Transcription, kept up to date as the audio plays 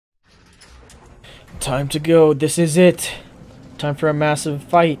Time to go. This is it. Time for a massive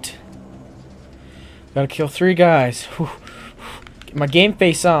fight. Gotta kill 3 guys. Whew. Get my game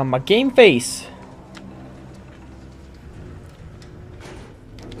face on. My game face.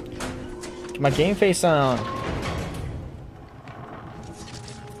 Get my game face on.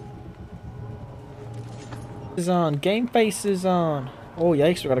 Is on. Game face is on. Oh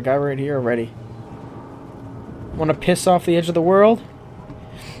yikes! We got a guy right here already. Want to piss off the edge of the world?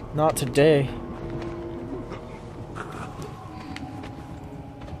 Not today.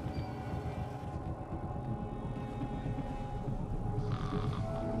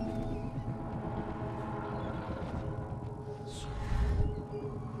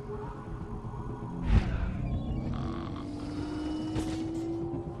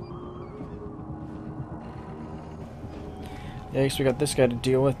 Yikes, we got this guy to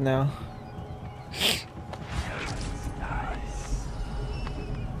deal with now.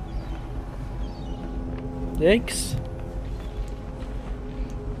 Yikes.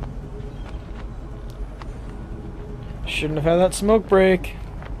 Shouldn't have had that smoke break.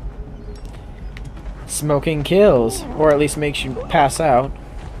 Smoking kills, or at least makes you pass out.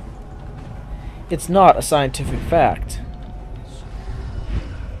 It's not a scientific fact.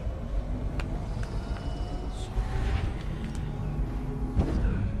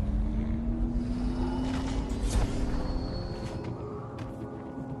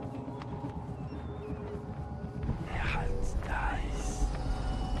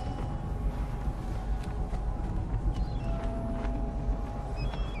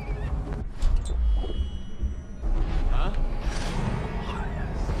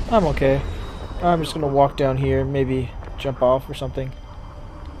 I'm okay. I'm just gonna walk down here, maybe jump off or something.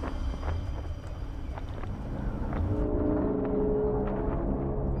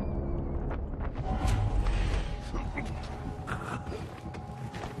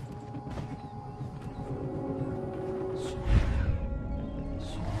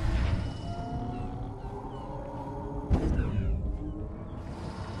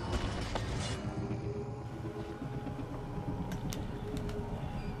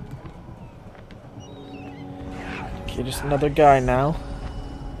 Okay, just another guy now.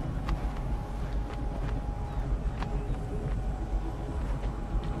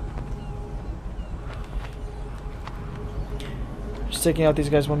 Just taking out these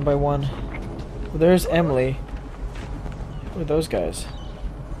guys one by one. Well, there's Emily. Who are those guys?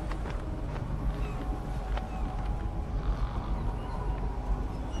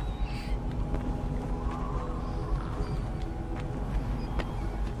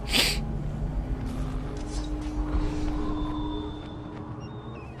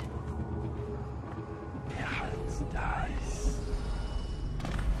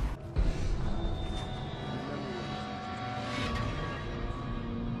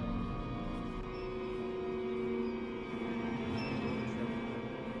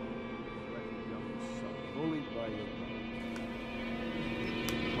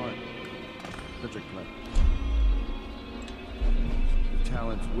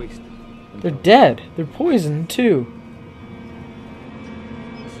 They're dead. They're poisoned too.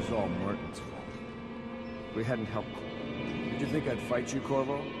 This is all Martin's fault. We hadn't helped. Did you think I'd fight you,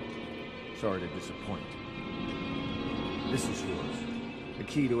 Corvo? Sorry to disappoint. This is yours. The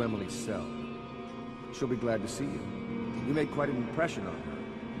key to Emily's cell. She'll be glad to see you. You made quite an impression on her.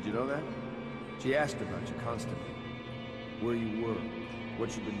 Did you know that? She asked about you constantly. Where you were.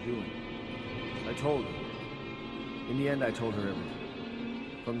 What you've been doing. I told her. In the end, I told her everything.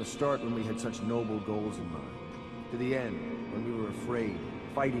 From the start, when we had such noble goals in mind, to the end, when we were afraid,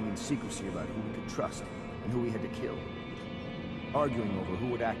 fighting in secrecy about who we could trust and who we had to kill, arguing over who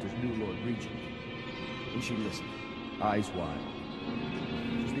would act as new Lord Regent. And she listened, eyes wide.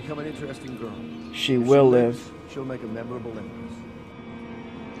 She's become an interesting girl. She will live. She'll make a memorable Empress.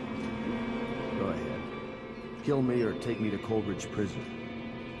 Go ahead. Kill me or take me to Coleridge Prison.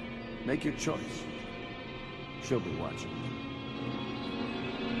 Make your choice. She'll be watching.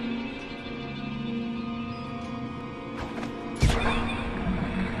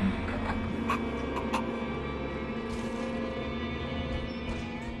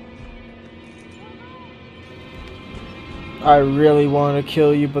 I really want to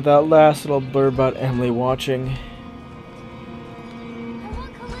kill you, but that last little blurb about Emily watching.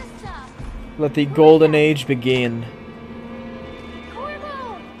 Let the golden age begin. Corvo!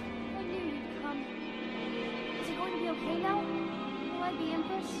 I knew you'd come. Is it going to be okay now? Will I be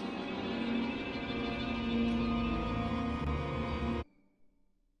Empress?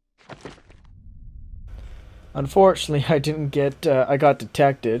 Unfortunately, I didn't get, I got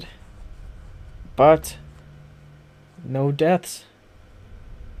detected. But no deaths.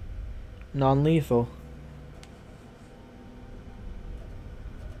 Non-lethal.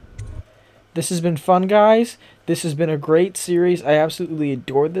 This has been fun, guys. This has been a great series. I absolutely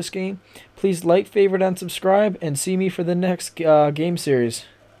adored this game. Please like, favorite, and subscribe, and see me for the next game series.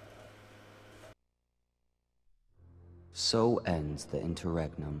 So ends the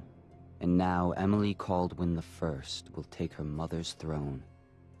interregnum, and now Emily Caldwin the First will take her mother's throne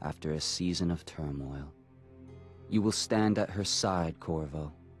after a season of turmoil. You will stand at her side,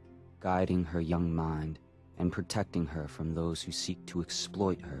 Corvo, guiding her young mind and protecting her from those who seek to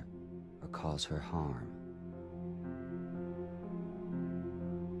exploit her or cause her harm.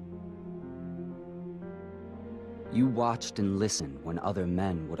 You watched and listened when other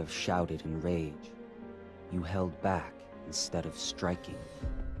men would have shouted in rage. You held back instead of striking.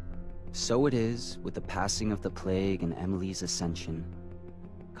 So it is, with the passing of the plague and Emily's ascension,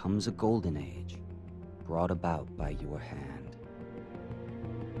 comes a golden age, brought about by your hand.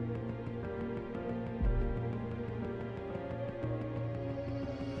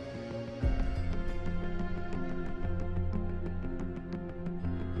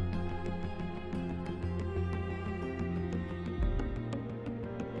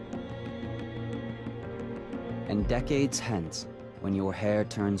 And decades hence, when your hair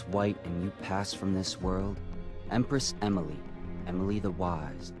turns white and you pass from this world, Empress Emily, Emily the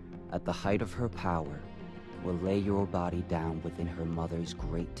Wise, at the height of her power, will lay your body down within her mother's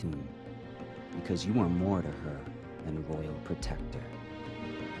great tomb, because you are more to her than royal protector.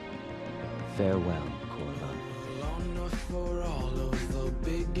 Farewell, Corvo.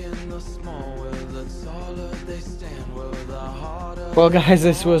 Well, guys,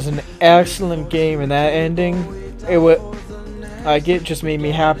 this was an excellent game, and that ending, it just made me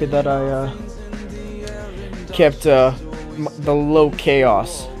happy that I kept the low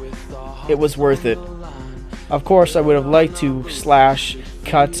chaos. It was worth it. Of course, I would have liked to slash,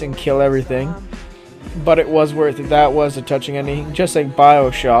 cut, and kill everything, but it was worth it. That was a touching ending, just like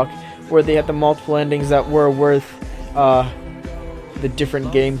BioShock, where they had the multiple endings that were worth the different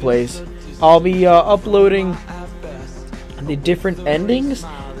gameplays. I'll be uploading the different endings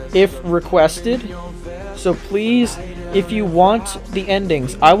if requested, so please, if you want the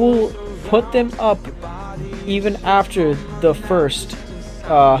endings, I will put them up even after the first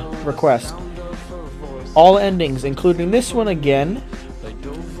request. All endings, including this one again,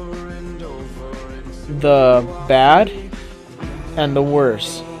 the bad, and the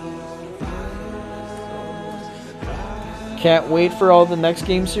worse. Can't wait for all the next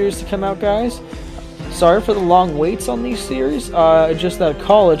game series to come out, guys. Sorry for the long waits on these series, just that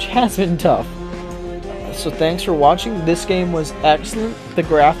college has been tough. So thanks for watching. This game was excellent. The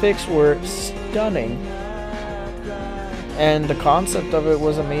graphics were stunning. And the concept of it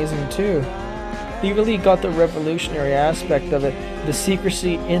was amazing too. He really got the revolutionary aspect of it. The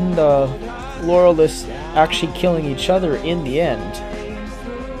secrecy in the Loyalists actually killing each other in the end.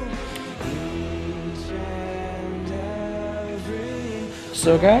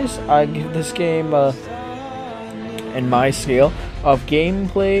 So guys, I give this game, in my scale of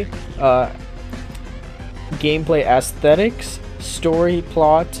gameplay, gameplay aesthetics, story,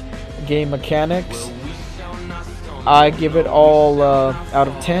 plot, game mechanics, I give it all out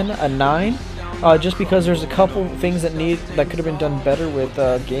of 10, a 9. Just because there's a couple things that could have been done better with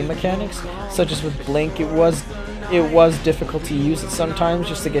game mechanics, such as with Blink. It was difficult to use it sometimes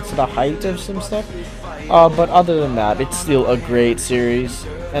just to get to the height of some stuff. But other than that, it's still a great series,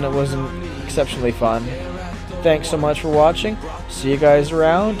 and it was exceptionally fun. Thanks so much for watching. See you guys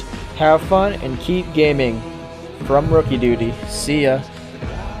around. Have fun and keep gaming. From Rookie Duty. See ya.